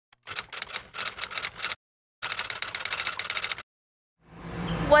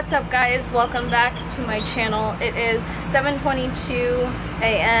What's up, guys? Welcome back to my channel. It is 7:22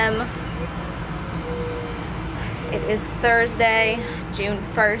 a.m. It is Thursday, June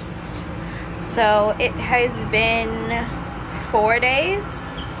 1st. So it has been 4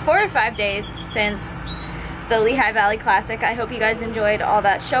 or 5 days since the Lehigh Valley Classic. I hope you guys enjoyed all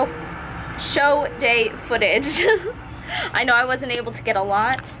that show day footage. I know I wasn't able to get a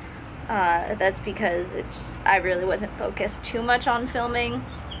lot. That's because I really wasn't focused too much on filming,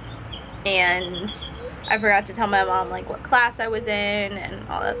 and I forgot to tell my mom like what class I was in and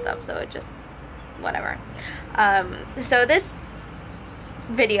all that stuff, so it just whatever. So this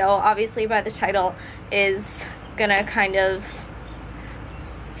video, obviously by the title, is gonna kind of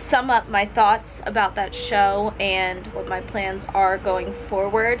sum up my thoughts about that show and what my plans are going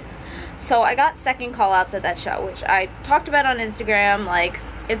forward. So I got second call outs at that show, which I talked about on Instagram. Like,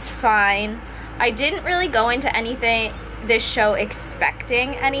 it's fine. I didn't really go into this show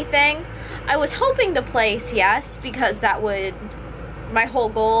expecting anything. I was hoping to place, yes, because that would, my whole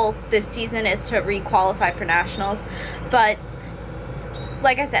goal this season is to re-qualify for nationals. But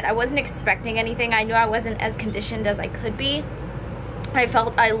like I said, I wasn't expecting anything. I knew I wasn't as conditioned as I could be. I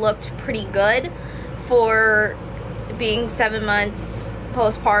felt I looked pretty good for being 7 months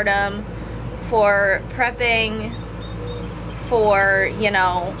postpartum, for prepping, for, you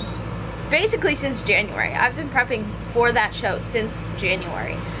know, basically since January. I've been prepping for that show since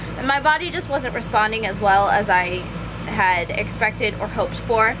January, and my body just wasn't responding as well as I had expected or hoped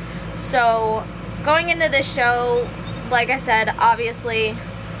for. So going into this show, like I said, obviously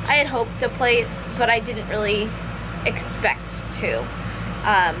I had hoped to place, but I didn't really expect to.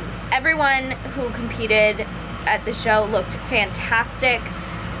 Everyone who competed at the show looked fantastic.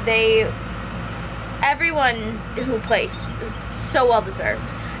 Everyone who placed, so well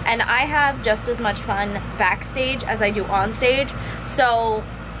deserved. And I have just as much fun backstage as I do on stage, so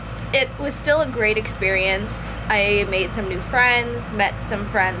it was still a great experience. I made some new friends, met some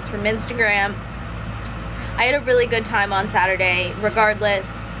friends from Instagram. I had a really good time on Saturday, regardless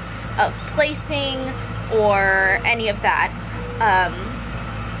of placing or any of that.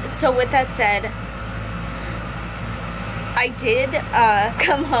 So with that said, I did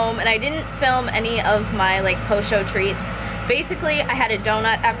come home, and I didn't film any of my like post-show treats. Basically, I had a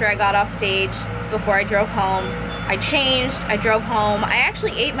donut after I got off stage before I drove home. I changed, I drove home. I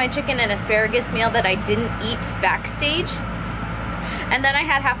actually ate my chicken and asparagus meal that I didn't eat backstage. And then I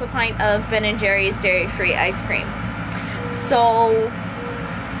had half a pint of Ben & Jerry's dairy-free ice cream. So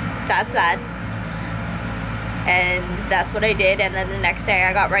that's that. And that's what I did. And then the next day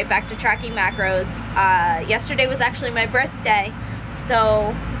I got right back to tracking macros. Yesterday was actually my birthday,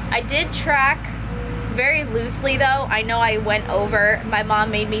 so I did track very loosely though. I know I went over. My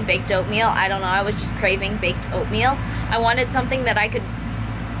mom made me baked oatmeal. I don't know, I was just craving baked oatmeal. I wanted something that I could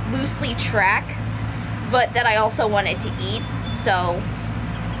loosely track, but that I also wanted to eat. So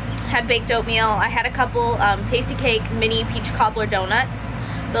had baked oatmeal. I had a couple Tasty Cake mini peach cobbler donuts.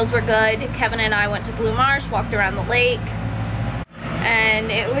 Those were good. Kevin and I went to Blue Marsh, walked around the lake,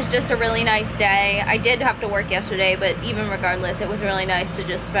 and it was just a really nice day. I did have to work yesterday, but even regardless, it was really nice to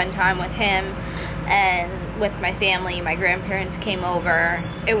just spend time with him and with my family. My grandparents came over.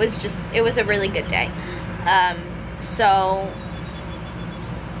 It was a really good day. So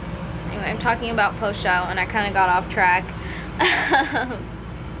anyway, I'm talking about post-show, and I kind of got off track.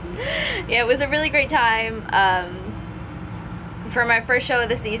 Yeah, it was a really great time. For my first show of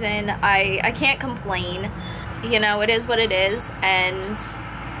the season, I can't complain. You know, it is what it is, and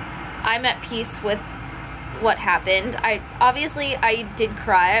I'm at peace with what happened. Obviously I did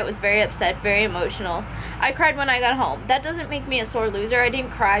cry. I was very upset, very emotional. I cried when I got home. That doesn't make me a sore loser. I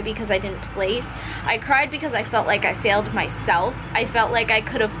didn't cry because I didn't place. I cried because I felt like I failed myself. I felt like I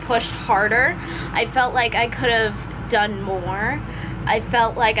could have pushed harder. I felt like I could have done more. I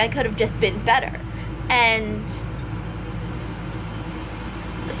felt like I could have just been better. And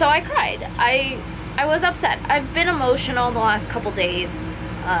so I cried. I was upset. I've been emotional the last couple days.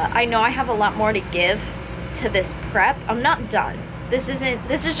 I know I have a lot more to give to this prep. I'm not done. This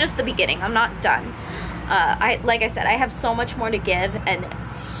is just the beginning. I'm not done. Like I said, I have so much more to give and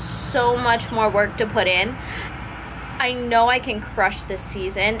so much more work to put in. I know I can crush this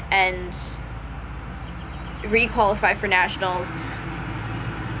season and re-qualify for nationals.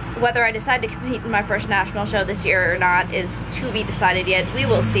 Whether I decide to compete in my first national show this year or not is to be decided yet. We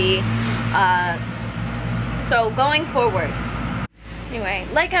will see. So going forward. Anyway,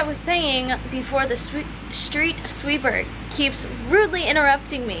 like I was saying before, the street sweeper keeps rudely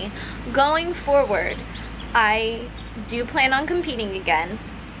interrupting me. Going forward, I do plan on competing again.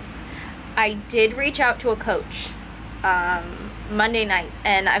 I did reach out to a coach Monday night,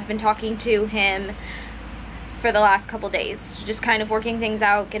 and I've been talking to him for the last couple days, just kind of working things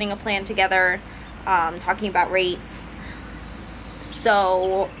out, getting a plan together, talking about rates.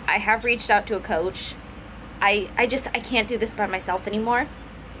 So I have reached out to a coach. I can't do this by myself anymore.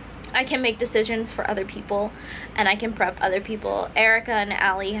 I can make decisions for other people, and I can prep other people. Erica and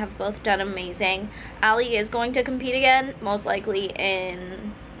Allie have both done amazing. Allie is going to compete again, most likely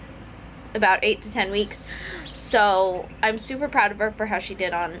in about 8 to 10 weeks. So I'm super proud of her for how she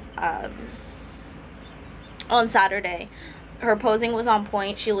did on Saturday. Her posing was on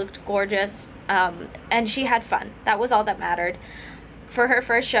point. She looked gorgeous, and she had fun. That was all that mattered. For her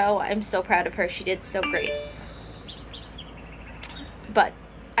first show, I'm so proud of her. She did so great. But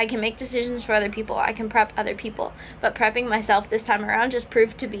I can make decisions for other people. I can prep other people. But prepping myself this time around just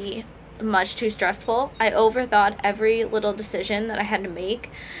proved to be much too stressful. I overthought every little decision that I had to make,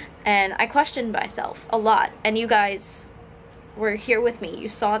 and I questioned myself a lot. And you guys were here with me. You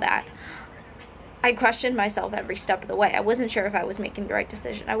saw that. I questioned myself every step of the way. I wasn't sure if I was making the right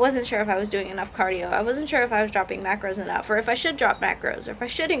decision. I wasn't sure if I was doing enough cardio. I wasn't sure if I was dropping macros enough, or if I should drop macros, or if I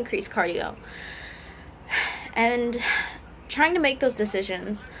should increase cardio. And trying to make those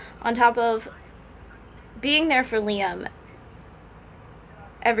decisions on top of being there for Liam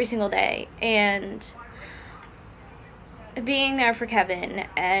every single day, and being there for Kevin,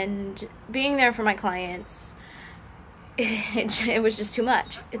 and being there for my clients, it was just too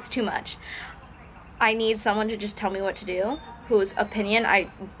much. It's too much. I need someone to just tell me what to do, whose opinion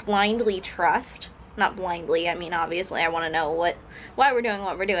I blindly trust. Not blindly, I mean, obviously I want to know why we're doing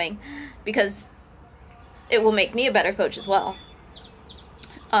what we're doing, because it will make me a better coach as well.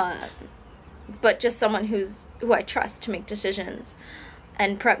 But just someone who I trust to make decisions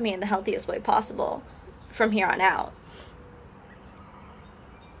and prep me in the healthiest way possible from here on out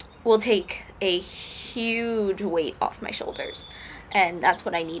will take a huge weight off my shoulders. And that's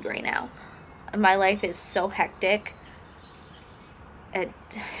what I need right now. My life is so hectic, and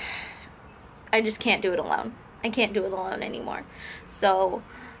I just can't do it alone. I can't do it alone anymore. So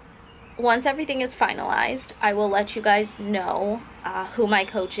once everything is finalized, I will let you guys know who my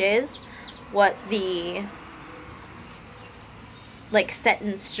coach is, what the set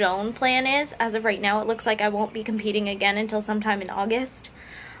in stone plan is. As of right now, it looks like I won't be competing again until sometime in August.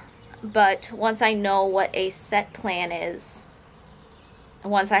 But once I know what a set plan is,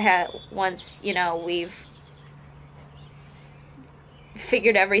 once you know, we've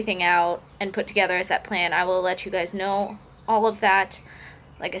figured everything out and put together a set plan, I will let you guys know all of that.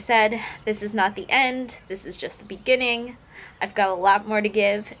 Like I said, this is not the end. This is just the beginning. I've got a lot more to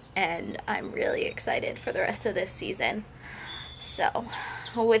give, and I'm really excited for the rest of this season. So,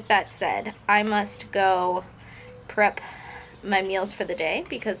 with that said, I must go prep my meals for the day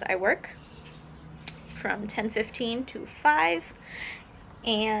because I work from 10:15 to 5.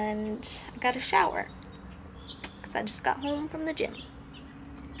 And I got a shower because I just got home from the gym.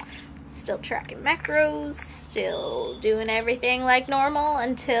 Still tracking macros, still doing everything like normal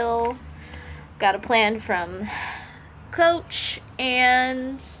until got a plan from coach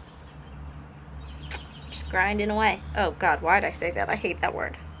and just grinding away. Oh God, why did I say that? I hate that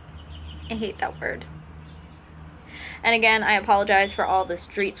word. I hate that word. And again, I apologize for all the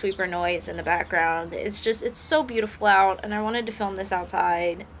street sweeper noise in the background. It's so beautiful out, and I wanted to film this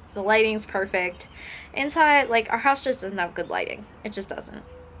outside. The lighting's perfect. Inside, our house just doesn't have good lighting. It just doesn't.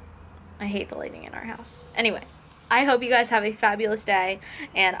 I hate the lighting in our house. Anyway, I hope you guys have a fabulous day,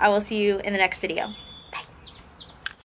 and I will see you in the next video.